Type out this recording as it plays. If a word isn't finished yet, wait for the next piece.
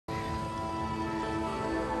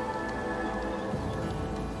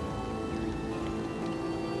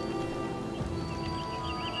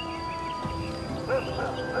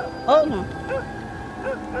Oh no.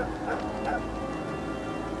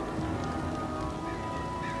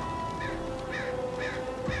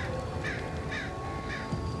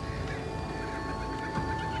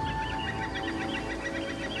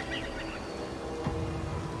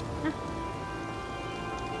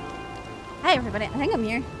 Hi everybody, I think I'm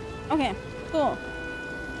here. Okay, cool.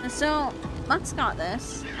 So, Lux got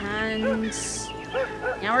this, and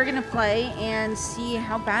now we're gonna play and see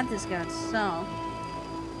how bad this gets. So,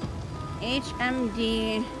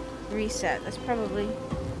 HMD reset. That's probably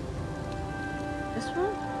this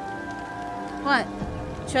one? What?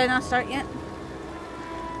 Should I not start yet?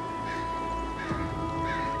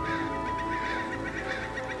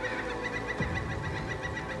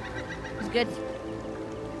 It's good.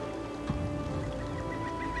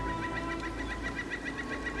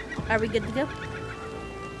 Are we good to go?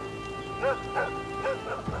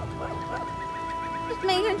 Just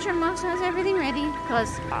making sure Mox has everything ready,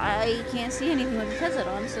 because I can't see anything with his headset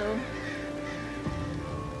on, so...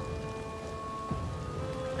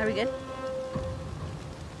 Are we good?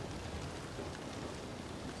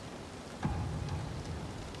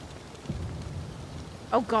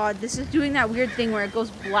 Oh god, this is doing that weird thing where it goes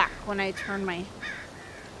black when I turn my...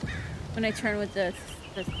 When I turn with the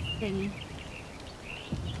thing.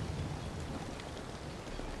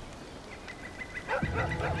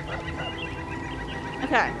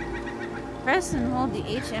 Okay. Press and hold the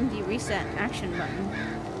HMD reset action button.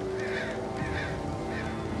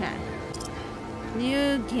 Okay.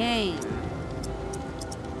 New game.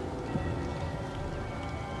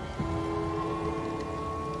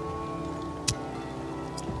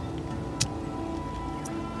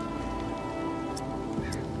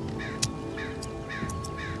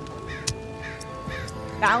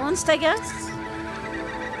 Balanced, I guess?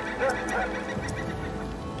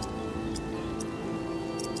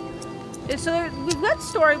 So we've got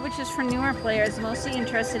story, which is for newer players, mostly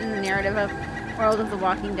interested in the narrative of World of the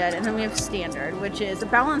Walking Dead, and then we have standard, which is a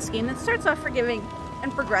balanced game that starts off forgiving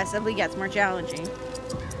and progressively gets more challenging.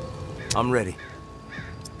 I'm ready.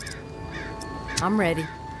 I'm ready.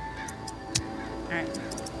 Alright.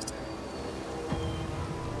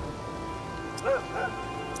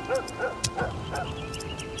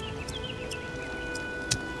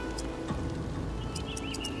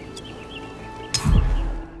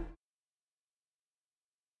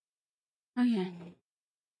 Oh yeah.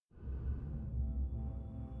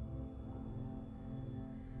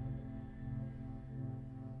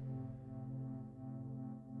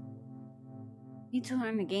 Need to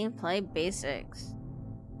learn the gameplay basics.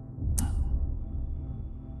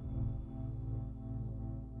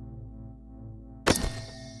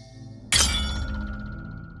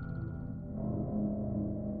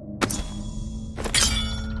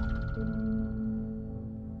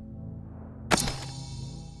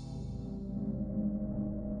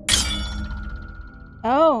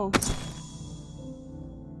 Oh.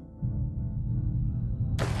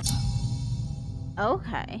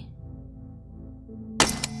 Okay.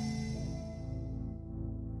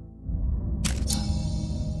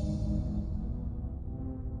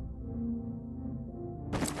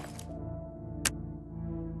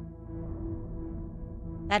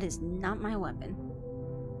 That is not my weapon.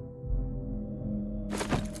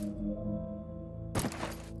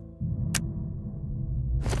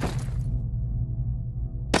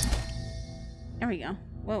 There we go.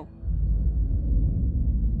 Whoa.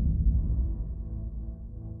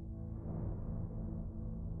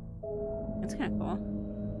 That's kind of cool.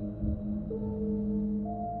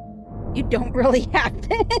 You don't really have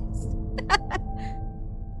this?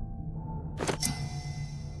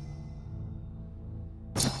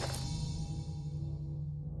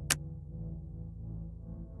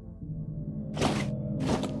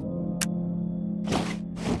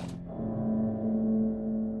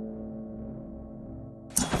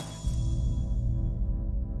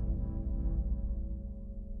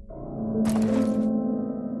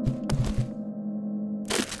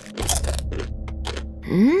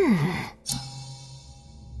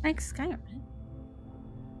 Like Skyrim.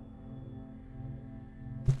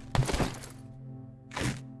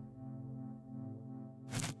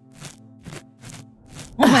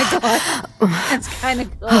 Oh my god. That's kind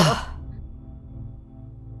of cool.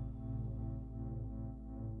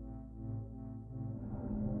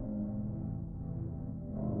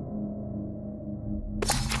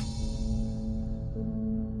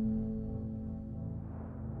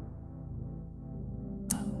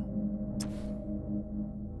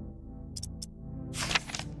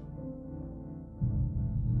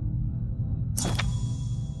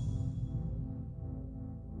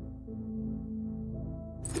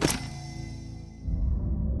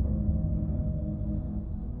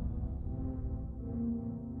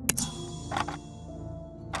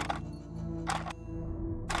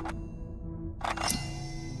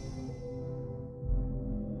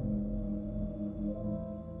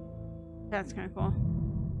 That's kind of cool.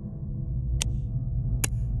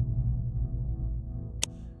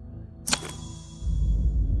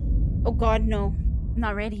 Oh god, no. I'm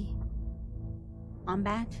not ready.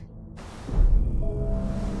 Combat.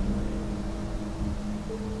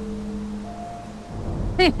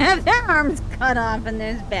 They have their arms cut off and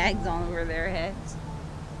there's bags all over their heads.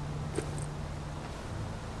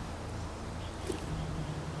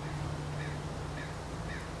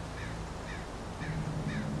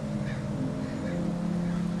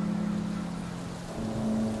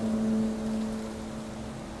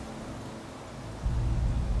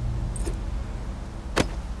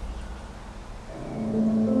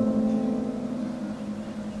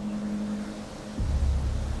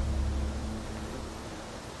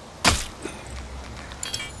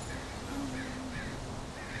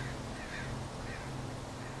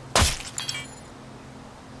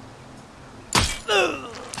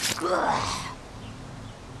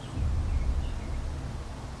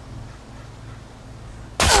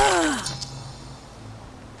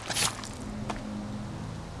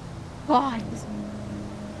 God.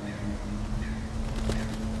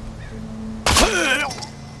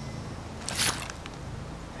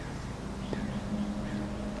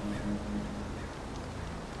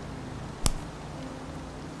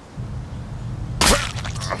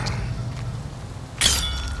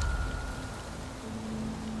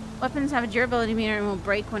 Weapons have a durability meter and will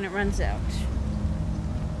break when it runs out.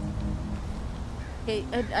 Okay,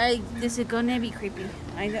 this is gonna be creepy.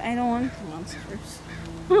 I don't want monsters.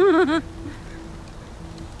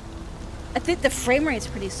 I think the frame rate's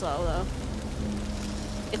pretty slow though.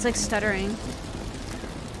 It's like stuttering.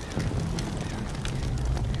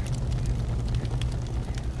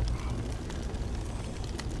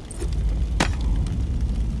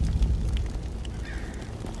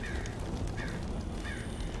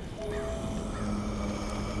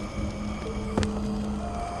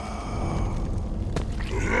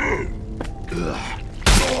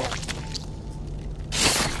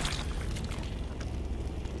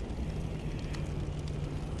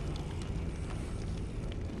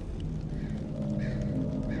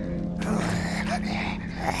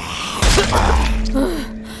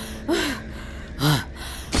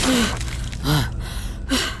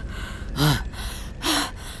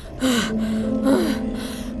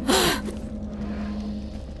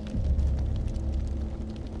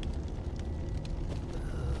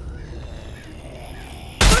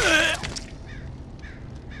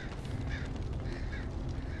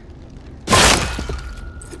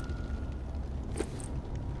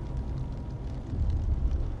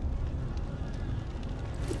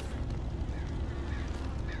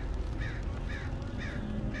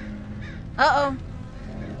 Uh-oh.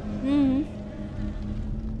 Mm-hmm.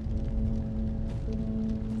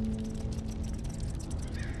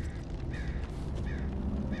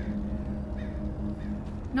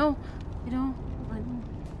 No, I don't. I don't.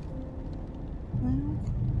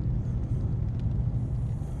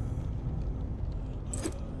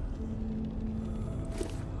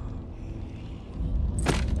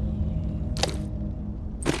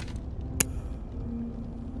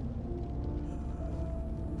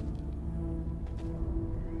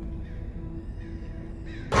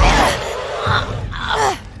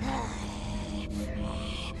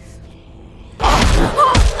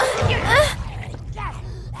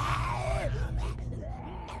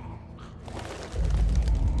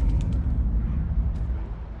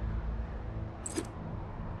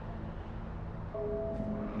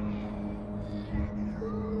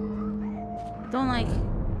 Don't like.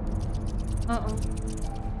 Uh-oh.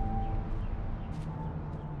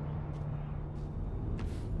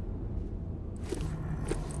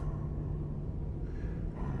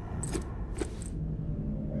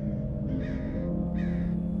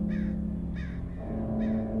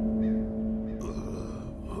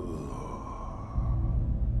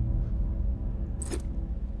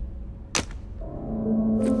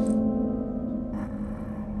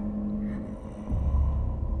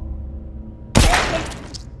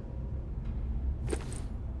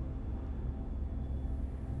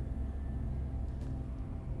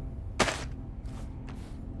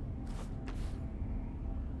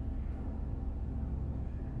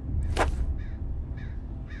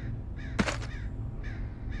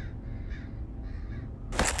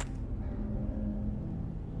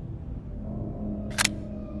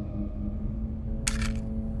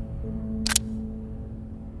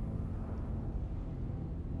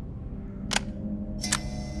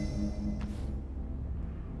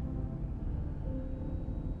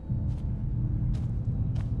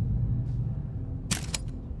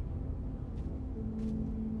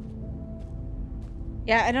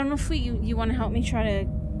 Yeah, I don't know if you want to help me try to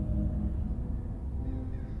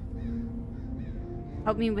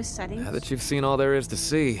help me with settings. Now that you've seen all there is to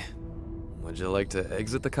see, would you like to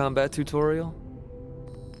exit the combat tutorial?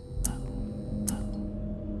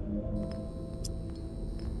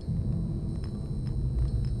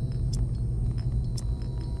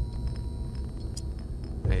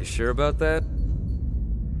 Are you sure about that?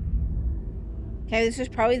 Okay, this is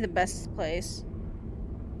probably the best place.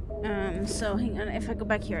 So hang on, if I go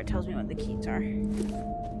back here, it tells me what the keys are.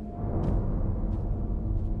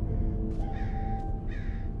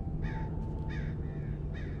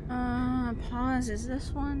 Pause, is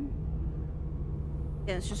this one?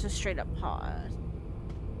 Yeah, it's just a straight up pause.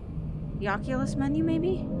 The Oculus menu,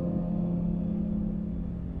 maybe?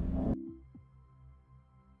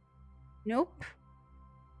 Nope.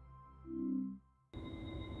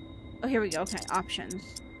 Oh, here we go. Okay,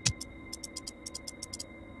 options.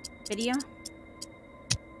 Video.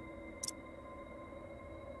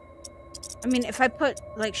 I mean, if I put,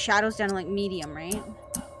 like, shadows down to, like, medium, right?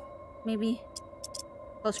 Maybe?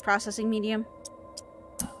 Post-processing medium?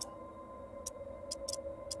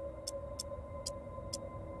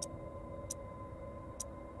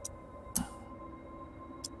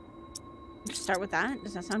 Just start with that.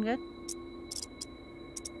 Does that sound good?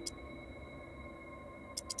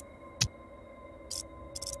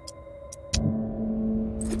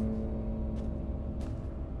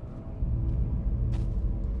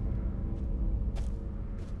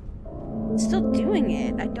 It's still doing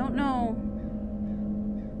it. I don't know.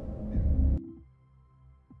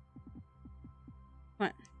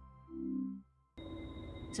 What?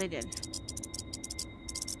 Yes, I did.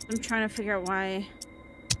 I'm trying to figure out why.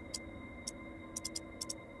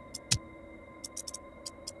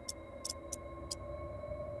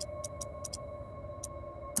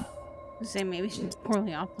 Say maybe she's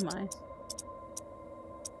poorly optimized.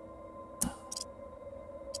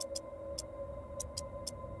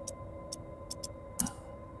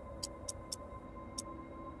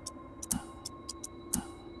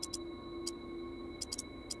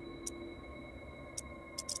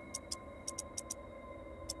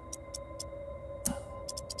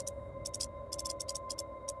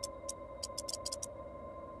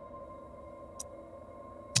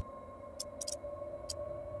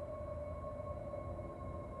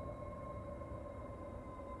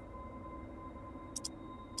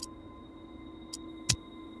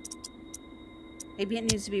 Maybe it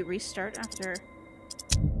needs to be restart after.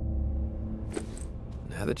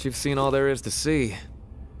 Now that you've seen all there is to see,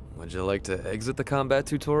 would you like to exit the combat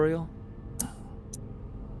tutorial?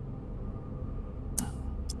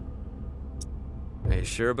 Are you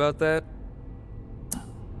sure about that?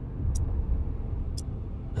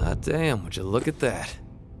 Ah, damn, would you look at that?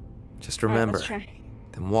 Just remember, All right,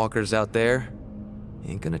 them walkers out there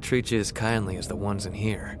ain't gonna treat you as kindly as the ones in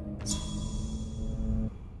here.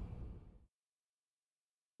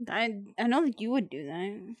 I know that you would do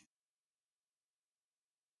that.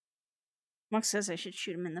 Mark says I should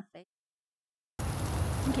shoot him in the face.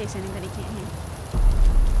 In case anybody can't hear.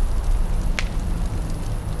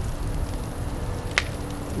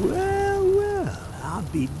 Well, I'll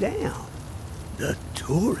be down. The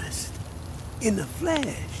tourist. In the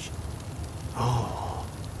flesh. Oh,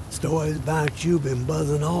 stories about you been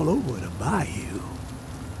buzzing all over the bayou.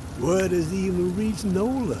 Word has even reached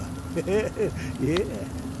Nola. Yeah.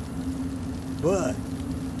 But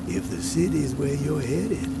if the city's where you're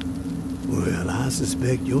headed, well, I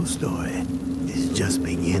suspect your story is just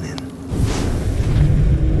beginning.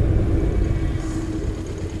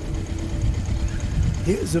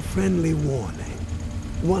 Here's a friendly warning.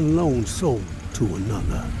 One lone soul to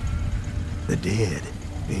another. The dead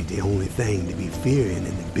ain't the only thing to be fearing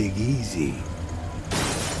in the Big Easy.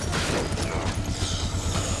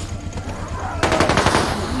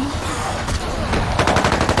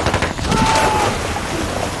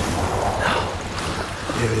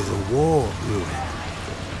 There is a wall brewing.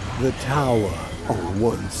 The tower on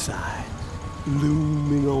one side,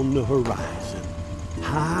 looming on the horizon,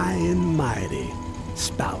 high and mighty,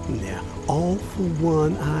 spouting their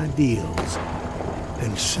all-for-one ideals,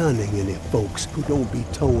 and shunning any folks who don't be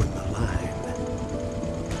towing the line.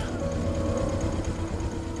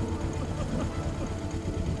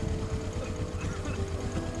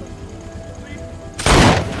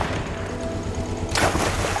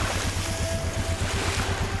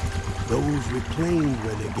 Those reclaimed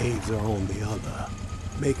renegades are on the other,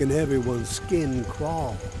 making everyone's skin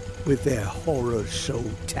crawl with their horror show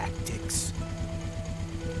tactics.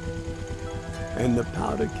 And the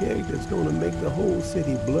powder keg that's gonna make the whole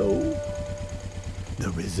city blow?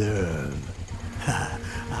 The reserve. Ha!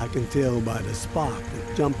 I can tell by the spark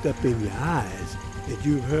that jumped up in your eyes that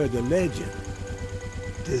you've heard the legend.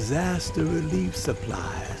 Disaster relief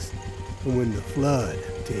supplies from when the flood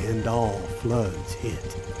to end all floods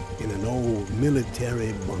hit in an old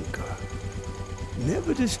military bunker.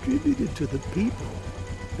 Never distributed to the people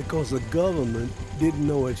because the government didn't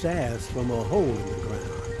know its ass from a hole in the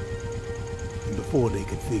ground. And before they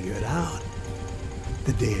could figure it out,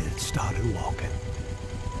 the dead started walking.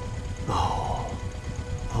 Oh,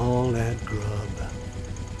 all that grub,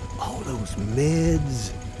 all those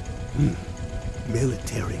meds,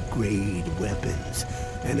 military-grade weapons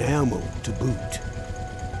and ammo to boot,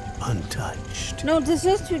 untouched. No, this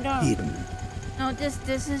is too dark. Hidden. No, this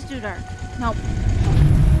is too dark. Nope.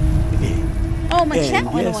 Oh, my chat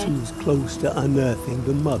And went guess away. who's close to unearthing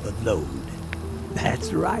the mother lode?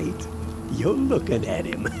 That's right. You're looking at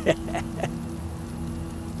him.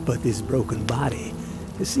 But this broken body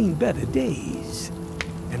has seen better days.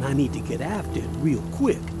 And I need to get after it real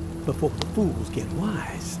quick before the fools get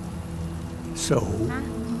wise. So,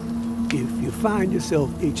 if you find yourself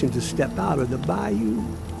itching to step out of the bayou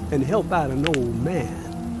and help out an old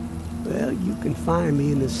man, well, you can find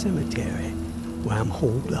me in the cemetery where I'm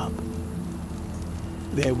holed up.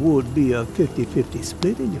 There would be a 50-50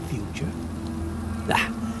 split in the future.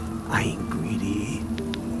 I ain't greedy,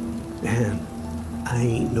 and I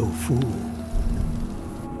ain't no fool.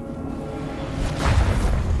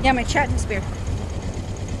 Yeah, my chat disappeared.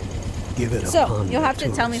 Give it a So, ponder, you'll have to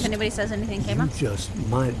tell me if tourist. anybody says anything came You up. just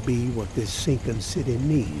might be what this sinking city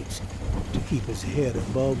needs to keep its head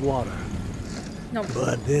above water. No.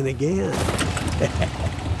 But then again,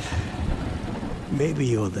 maybe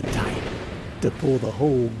you're the type to pull the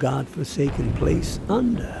whole godforsaken place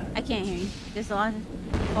under. I can't hear you. There's a lot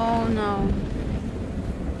of... Oh, no.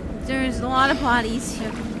 There's a lot of bodies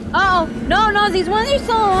here. Oh, no, these ones are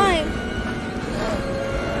still alive.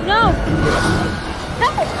 No.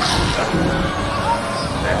 No.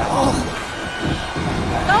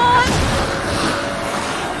 God.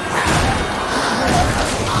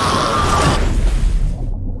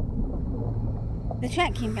 The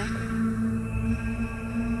chat came back.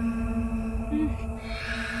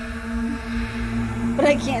 But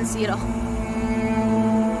I can't see it all.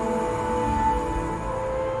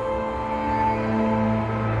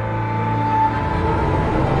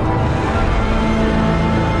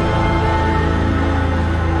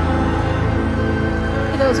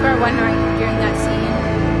 For those who are wondering, during that scene,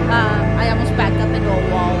 I almost backed up into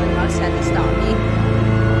a wall and Russ had to stop me.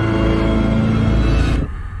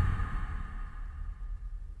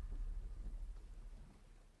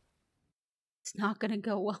 It's not gonna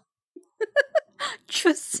go well.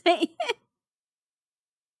 Just saying.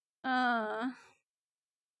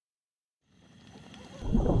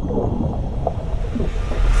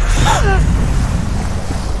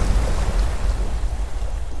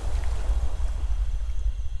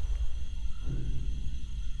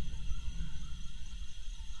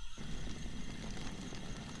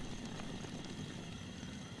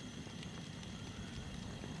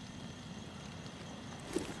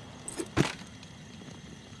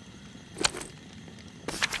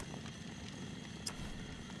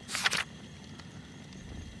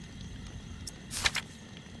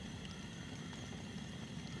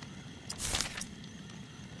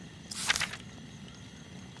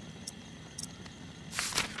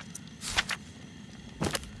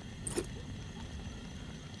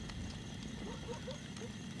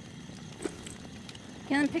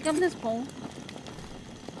 Can I pick up this pole?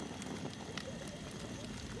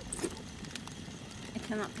 I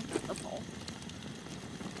cannot pick up the pole.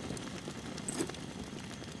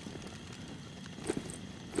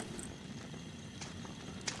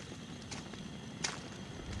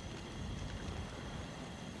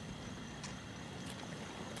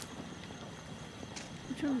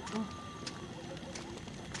 Which one? Oh.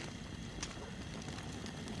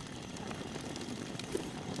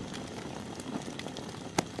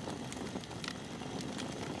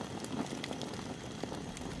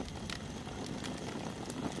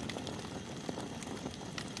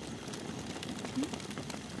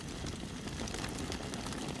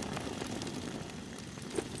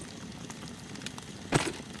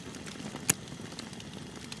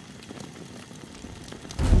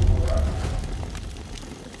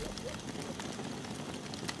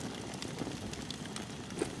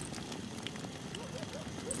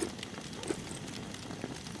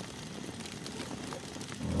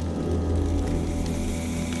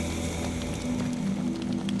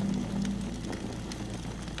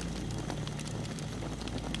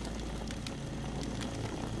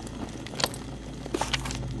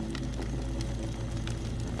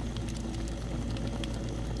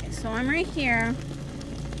 so I'm right here.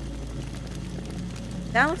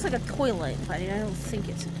 That looks like a toilet, but I don't think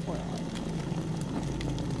it's a toilet.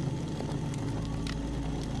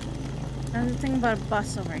 Another thing about a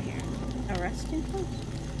bus over here. A resting place?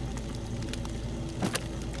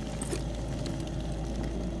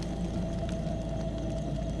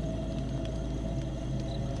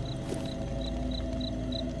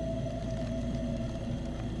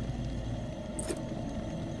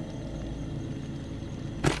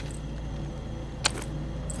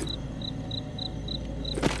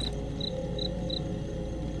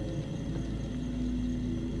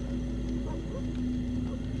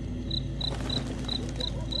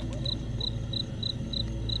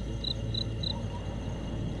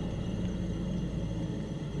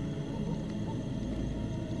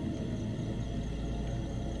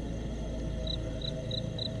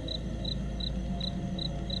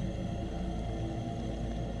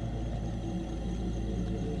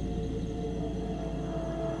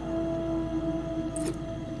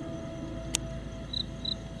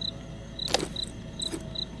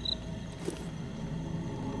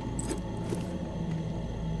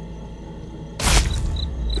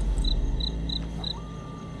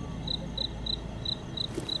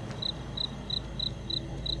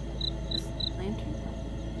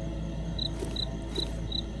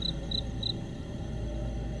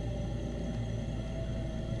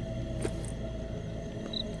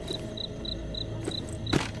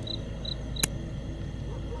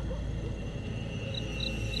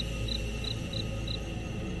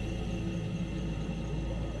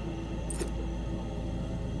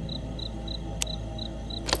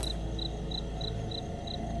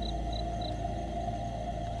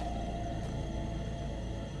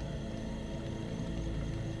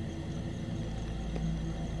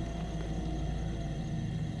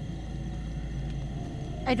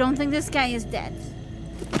 I don't think this guy is dead.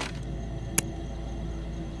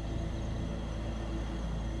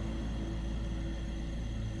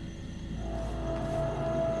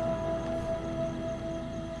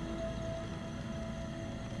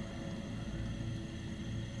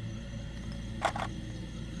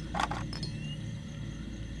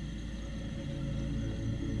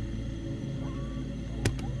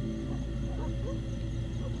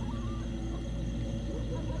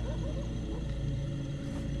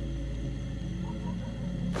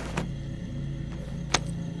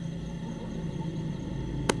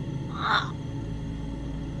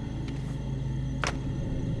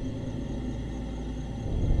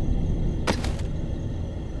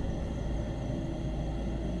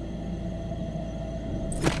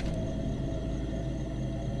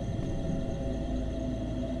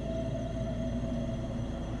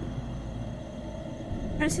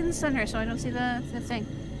 I see the center, so I don't see the thing.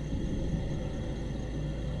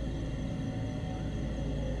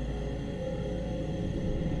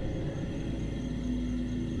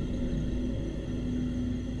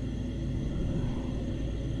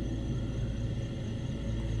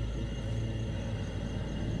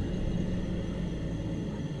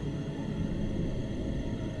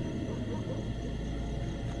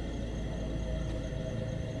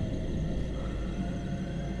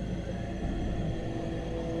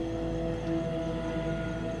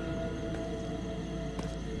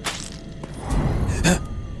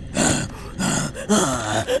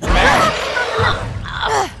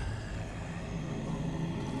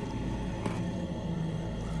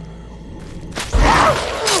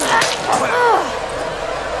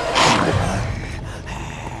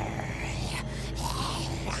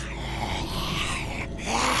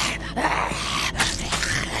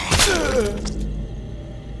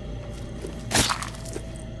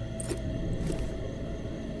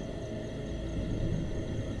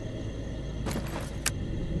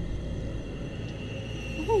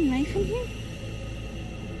 Knife in here?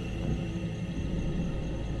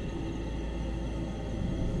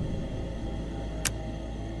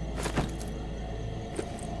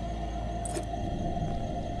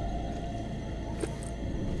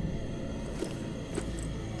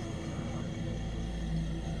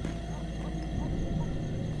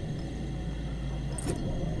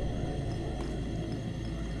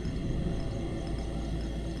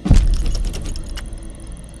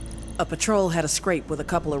 A patrol had a scrape with a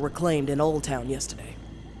couple of reclaimed in Old Town yesterday.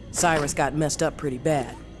 Cyrus got messed up pretty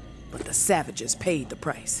bad, but the savages paid the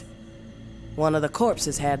price. One of the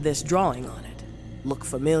corpses had this drawing on it. Look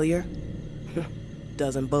familiar?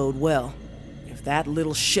 Doesn't bode well. If that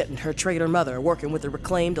little shit and her traitor mother are working with the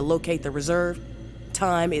reclaimed to locate the reserve,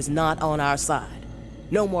 time is not on our side.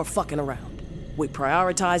 No more fucking around. We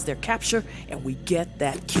prioritize their capture and we get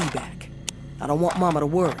that key back. I don't want Mama to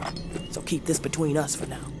worry, so keep this between us for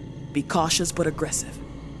now. Be cautious but aggressive.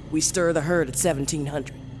 We stir the herd at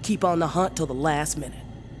 1700. Keep on the hunt till the last minute.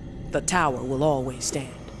 The tower will always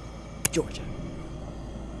stand. Georgia.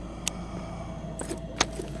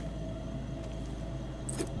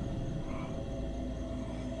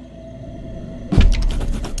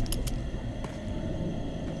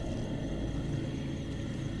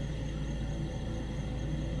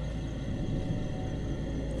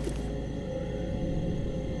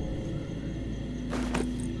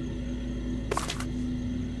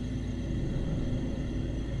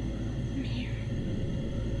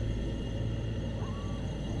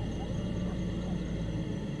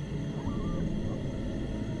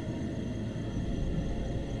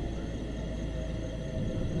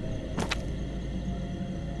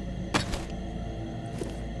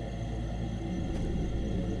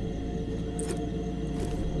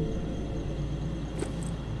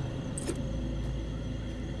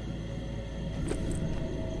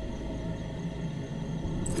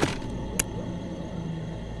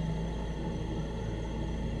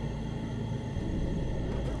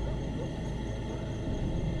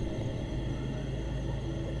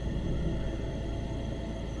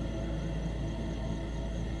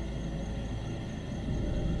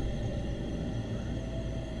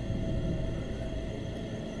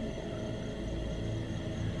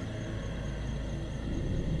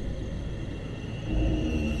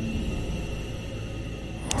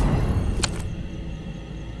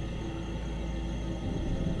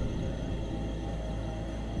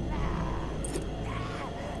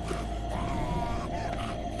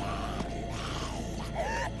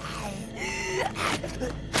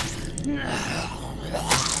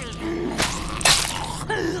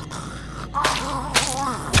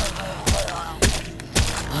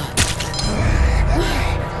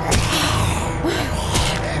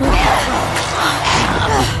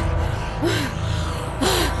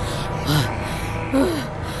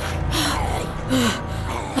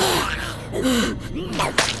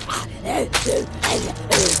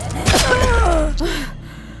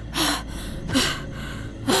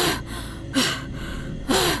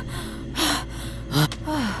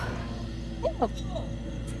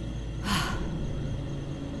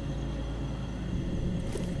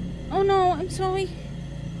 Oh no, I'm sorry.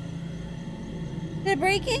 Did I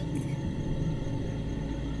break it?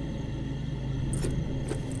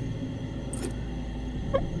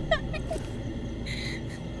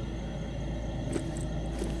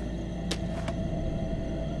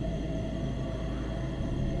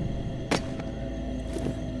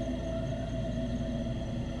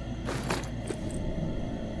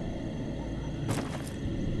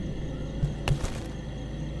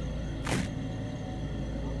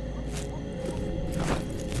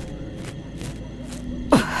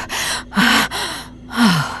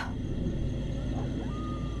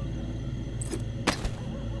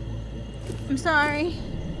 I'm sorry.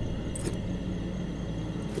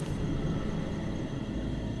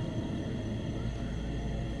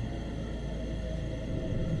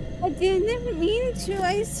 I didn't mean to.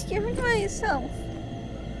 I scared myself.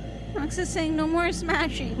 Max is saying no more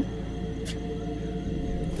smashing.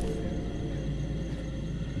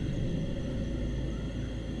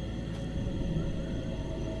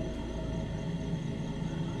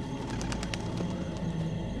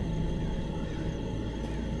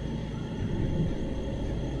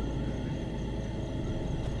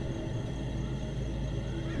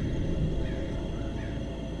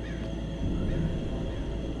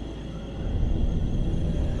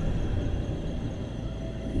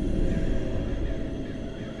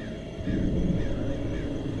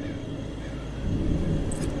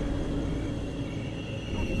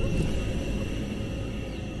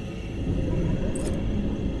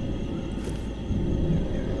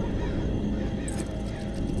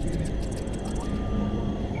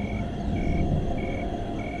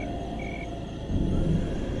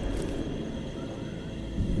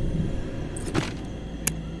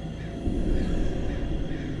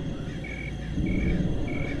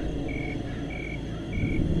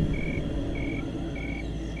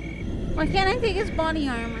 Why can't I take his body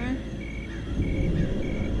armor?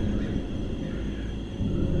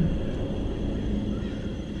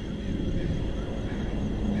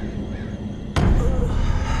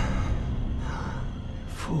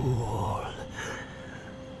 Fool.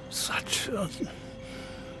 Such a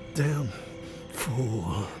damn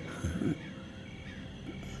fool.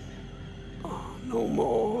 Oh, no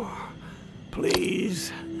more.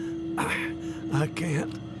 Please. I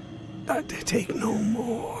can't. I take no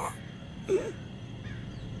more.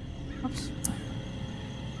 Oops.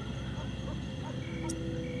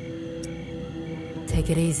 Take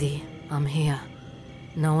it easy. I'm here.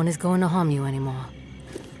 No one is going to harm you anymore.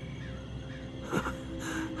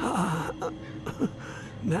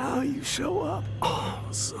 Now you show up. Oh,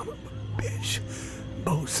 son of a bitch.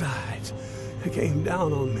 Both sides. They came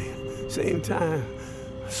down on me. Same time.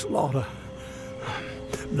 Slaughter.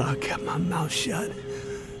 But I kept my mouth shut.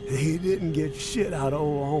 He didn't get shit out of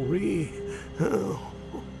old Henri. Oh,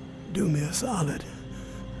 do me a solid.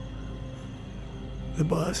 The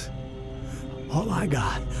bus. All I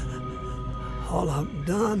got. All I've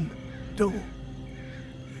done. Don't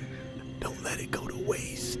let it go to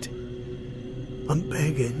waste. I'm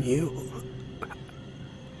begging you.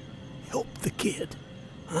 Help the kid.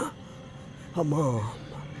 Huh? Her mom.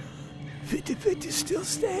 50-50 still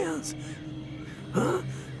stands. Huh?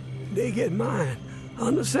 They get mine.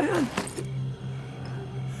 Understand?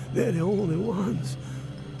 They're the only ones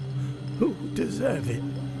who deserve it.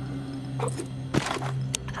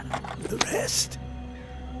 The rest,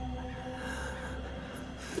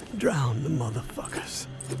 drown the motherfuckers.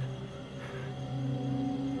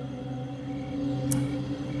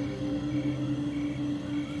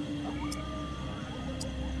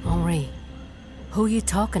 Henri, who you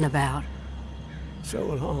talking about? So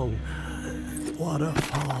long,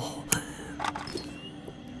 waterfall.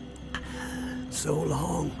 So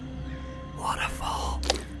long, waterfall.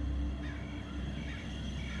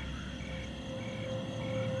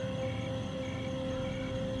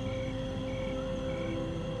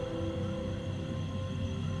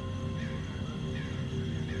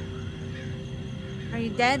 Are you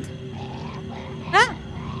dead? Ah!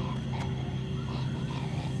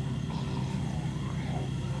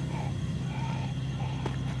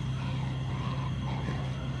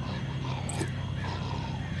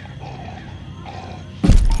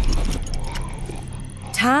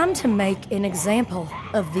 Time to make an example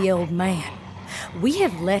of the old man. We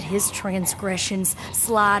have let his transgressions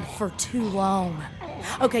slide for too long.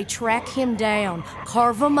 Okay, track him down,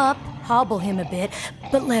 carve him up, hobble him a bit,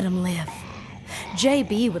 but let him live.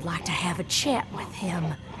 JB would like to have a chat with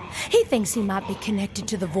him. He thinks he might be connected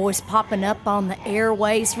to the voice popping up on the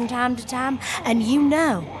airways from time to time, and you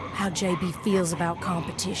know how JB feels about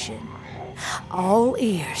competition. All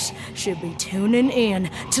ears should be tuning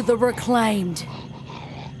in to the Reclaimed.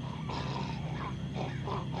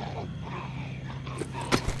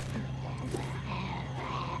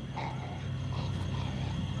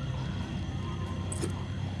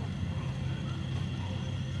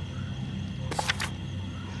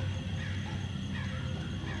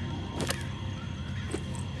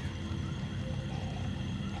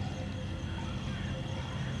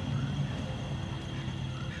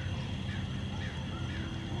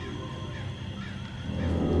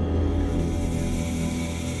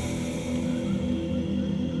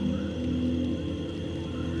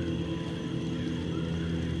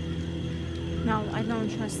 No, I don't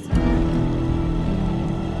trust him.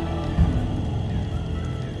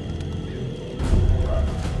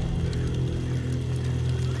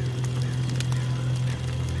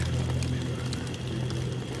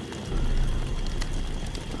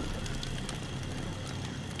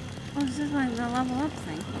 Oh, this is like the level up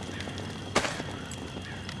thing.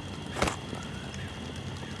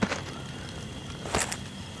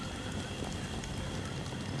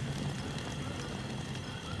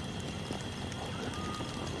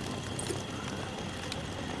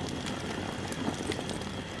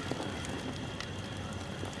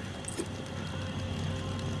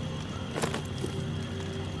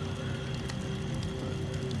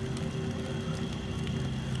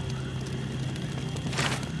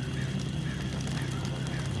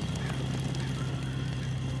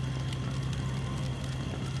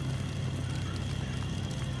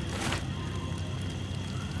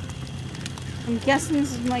 I'm guessing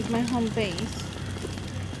this is like my home base.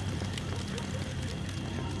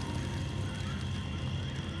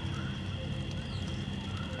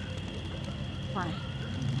 Why?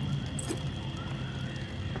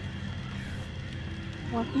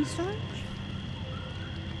 Weapon storage?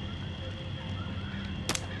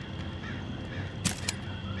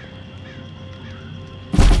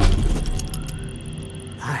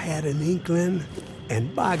 I had an inkling,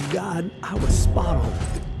 and by God, I was spot on.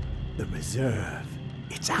 The reserve.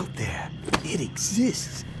 It's out there. It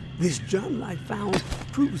exists. This journal I found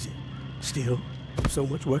proves it. Still, so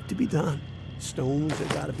much work to be done. Stones that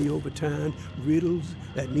gotta be overturned, riddles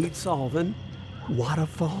that need solving.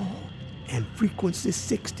 Waterfall and frequency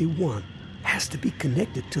 61 has to be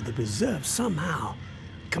connected to the reserve somehow.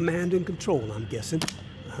 Command and control, I'm guessing.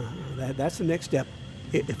 That's the next step.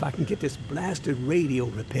 If I can get this blasted radio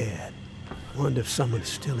repaired. Wonder if someone's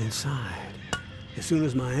still inside. As soon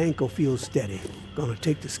as my ankle feels steady, gonna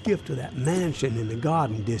take the skiff to that mansion in the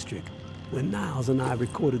Garden District where Niles and I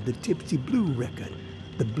recorded the Tipsy Blue record,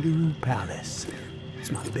 the Blue Palace.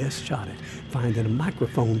 It's my best shot at finding a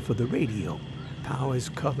microphone for the radio. Power is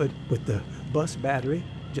covered with the bus battery,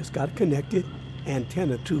 just got connected.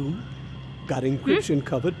 Antenna too, got encryption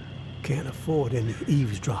covered. Can't afford any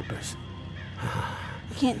eavesdroppers.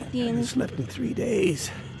 Can't see Haven't any. slept in 3 days.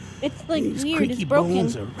 It's like These weird. creaky It's broken.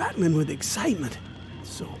 bones are rattling with excitement.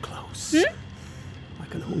 So close. I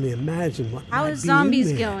can only imagine what How might is be zombies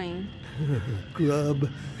in there. going? Grub,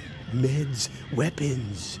 meds,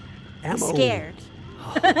 weapons, ammo. Scared.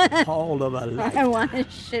 All of a I life. want to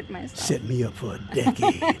shit myself. Set me up for a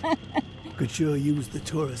decade. Could sure use the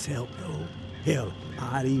tourist help, though. Hell,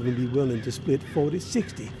 I'd even be willing to split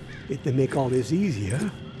 40-60 if they make all this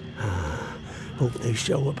easier. Hope they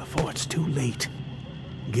show up before it's too late.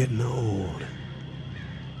 Getting old.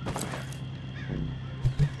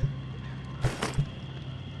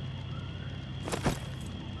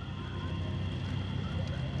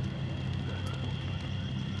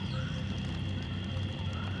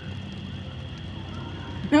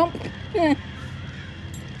 Nope.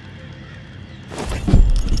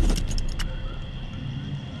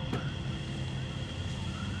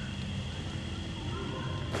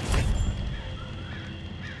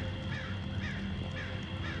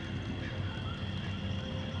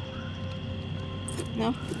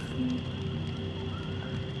 No.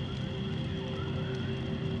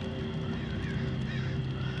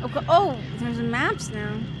 Okay. Oh, there's maps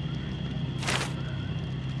now.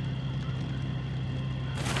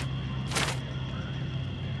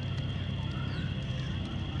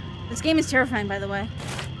 This game is terrifying, by the way.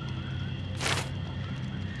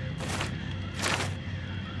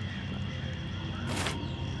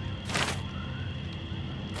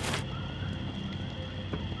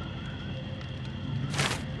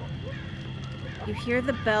 You hear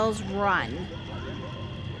the bells run.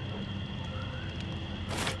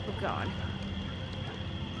 Oh god.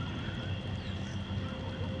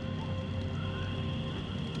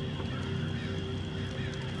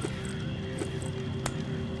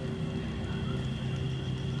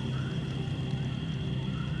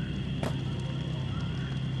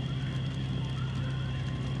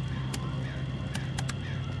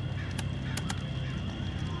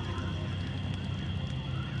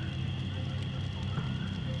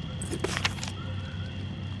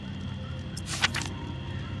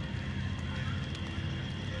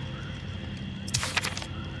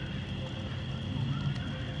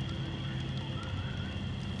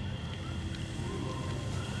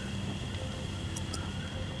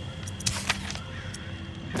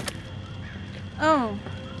 Oh.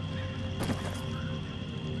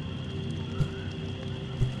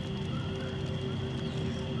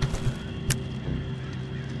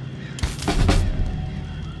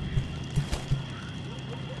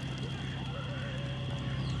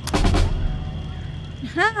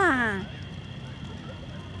 Ha!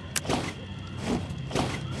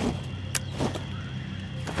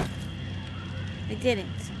 I didn't.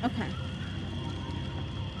 Okay.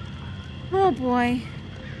 Oh boy.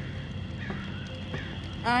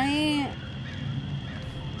 I...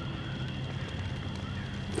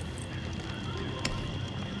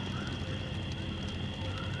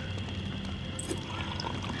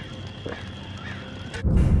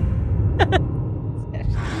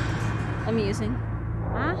 Amusing.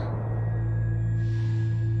 Huh?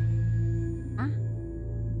 Huh?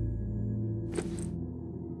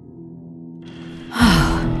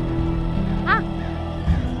 Huh?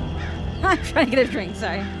 I'm trying to get a drink,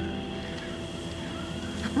 sorry.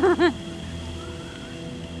 Can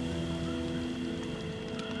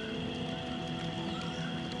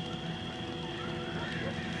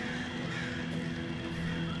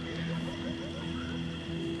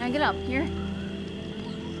I get up here?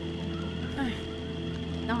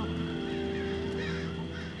 No.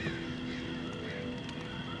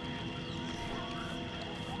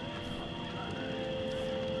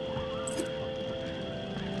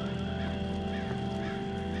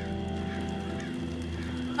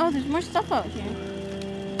 Oh, there's more stuff out here.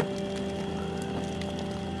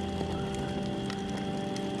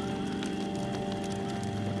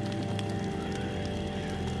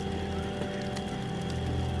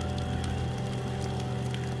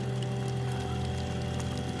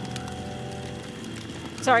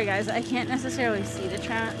 Sorry guys, I can't necessarily see the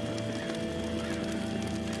chat.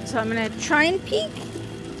 So I'm gonna try and peek.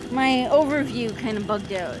 My overview kind of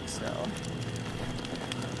bugged out, so.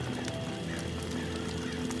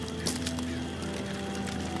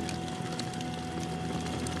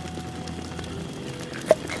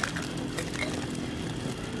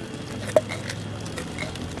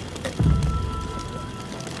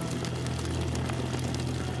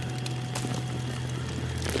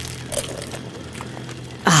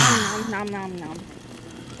 nom nom nom.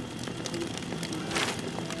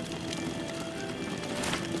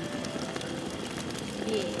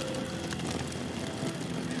 Yeah.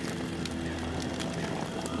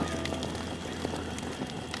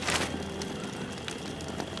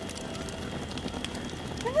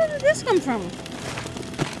 Where did this come from?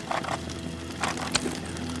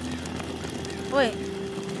 Wait.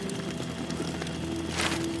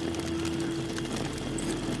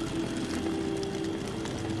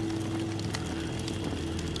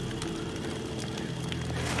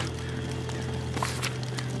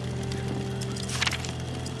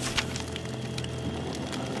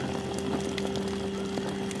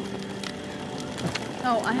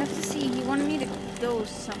 Oh, I have to see. He wanted me to go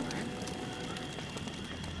somewhere.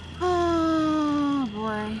 Oh,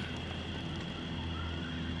 boy.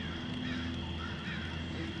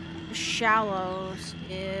 The Shallows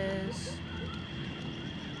is...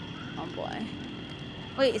 Oh, boy.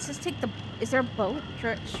 Wait, it says take the... Is there a boat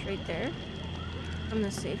straight there? From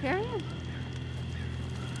the safe area?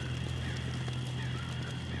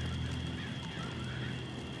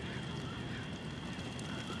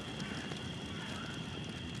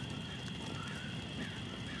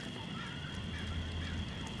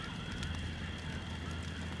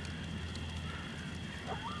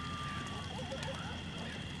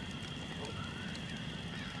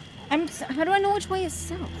 How do I know which way is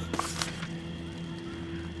south?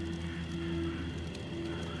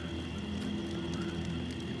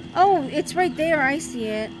 Oh, it's right there. I see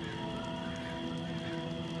it.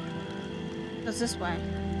 It's this way.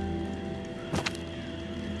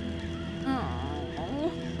 Oh.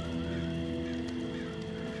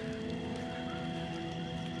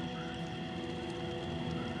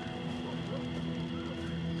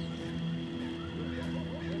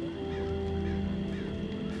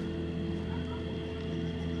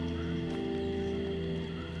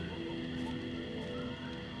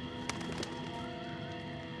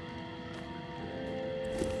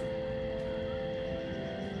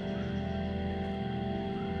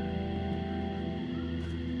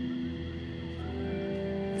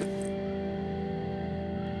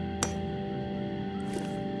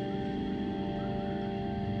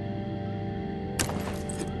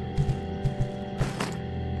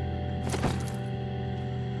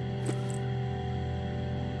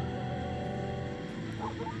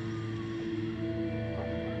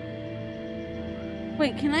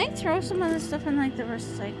 Wait, can I throw some of this stuff in like the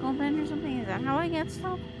recycle bin or something? Is that how I get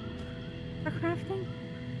stuff for crafting?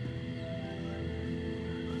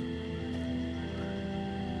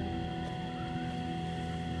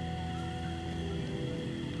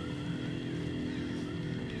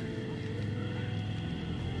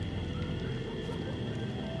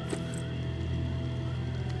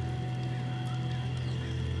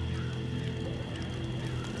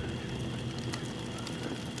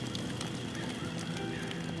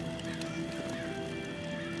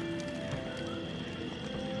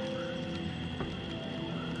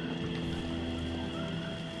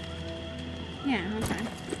 Yeah, okay.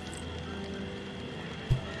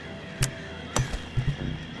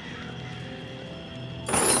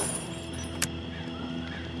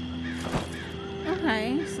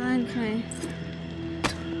 Okay, so then can I...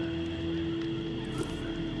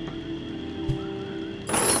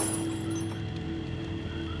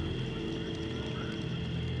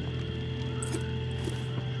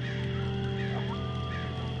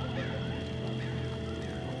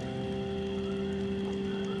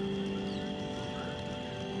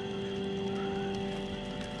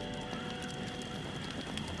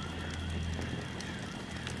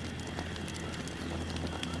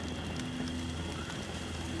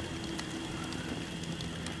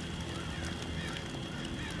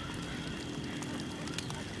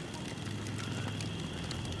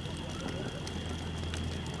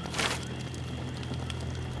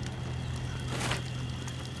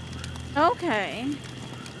 Okay.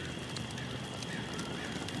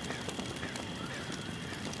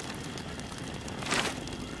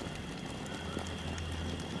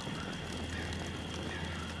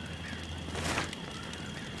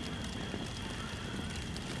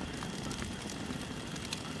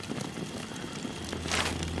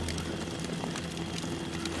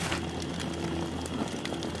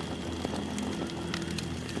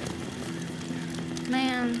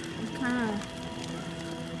 Man, I'm kind of...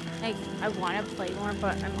 Like, I want to play more,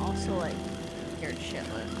 but I'm also, like, scared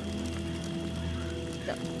shitless.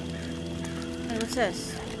 So. Hey, what's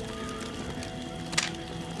this?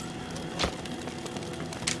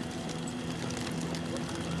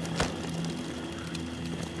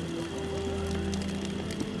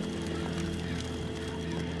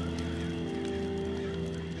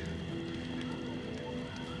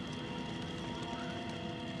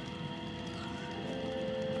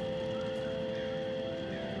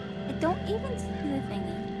 don't even see the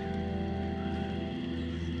thingy.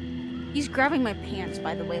 He's grabbing my pants,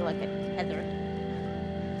 by the way, like a tether.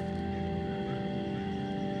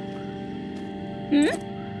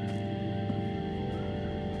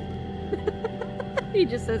 He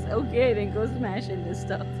just says, okay, then go smash into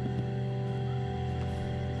stuff.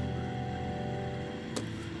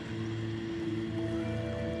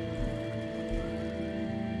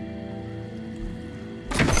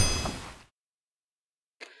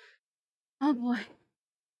 Oh boy.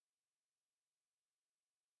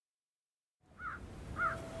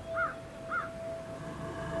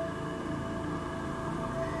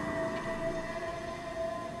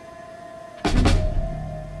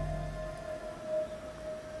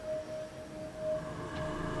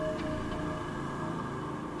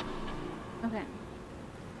 Okay.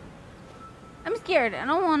 I'm scared. I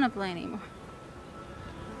don't want to play anymore.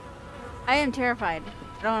 I am terrified.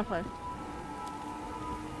 I don't want to play.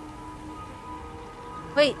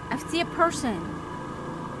 Wait, I see a person.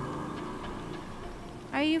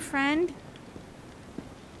 Are you friend?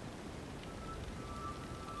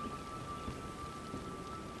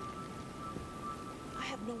 I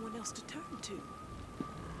have no one else to turn to.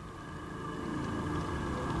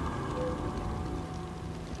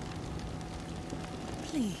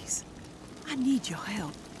 Please, I need your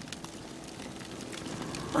help.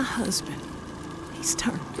 My husband, he's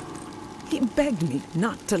turned. He begged me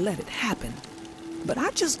not to let it happen, but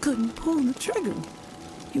I just couldn't pull the trigger.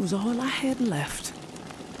 He was all I had left,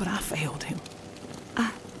 but I failed him.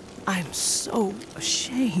 I'm so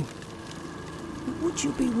ashamed. Would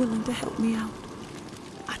you be willing to help me out?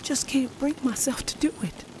 I just can't bring myself to do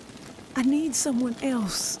it. I need someone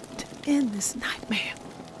else to end this nightmare.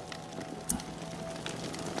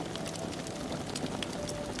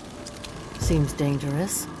 Seems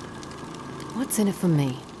dangerous. What's in it for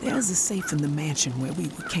me? There's a safe in the mansion where we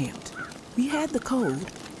were camped. We had the code.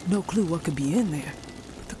 No clue what could be in there.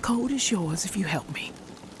 But the code is yours if you help me.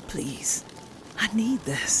 Please. I need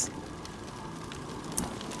this.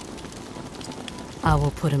 I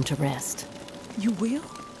will put him to rest. You will?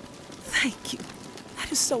 Thank you.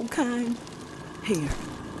 That is so kind. Here.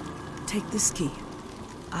 Take this key.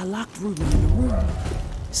 I locked Ruby in the room.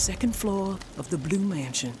 Second floor of the Blue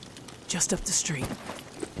Mansion. Just up the street.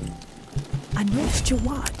 I noticed your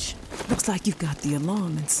watch. Looks like you've got the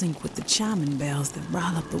alarm in sync with the chiming bells that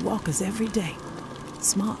rile up the walkers every day.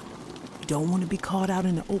 Smart. You don't want to be caught out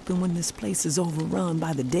in the open when this place is overrun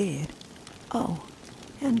by the dead. Oh,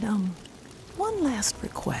 and one last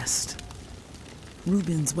request.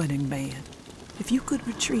 Ruben's wedding band. If you could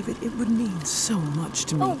retrieve it, it would mean so much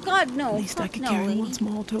to me. Oh God, no. At least I could carry one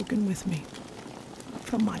small token with me.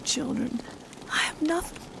 From my children, I have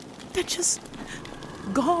nothing. They're just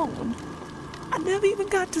gone. I never even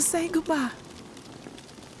got to say goodbye.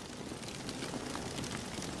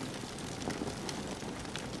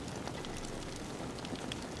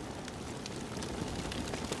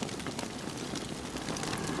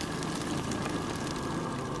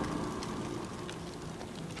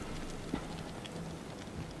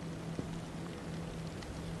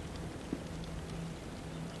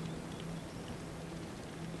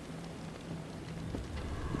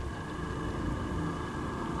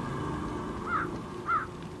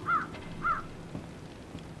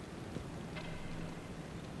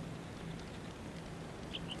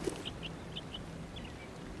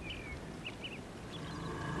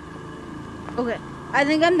 Okay, I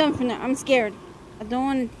think I'm done for now. I'm scared. I don't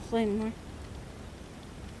want to play anymore.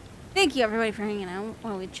 Thank you everybody for hanging out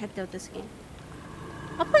while we checked out this game.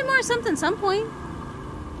 I'll play more of something some point.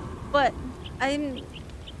 But I'm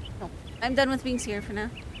done with being scared for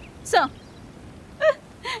now. So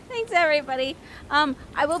thanks everybody.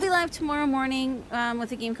 I will be live tomorrow morning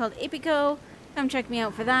with a game called Apico. Come check me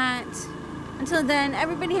out for that. Until then,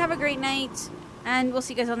 everybody have a great night. And we'll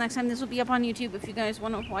see you guys all next time. This will be up on YouTube if you guys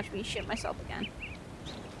want to watch me shit myself again.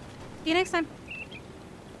 See you next time.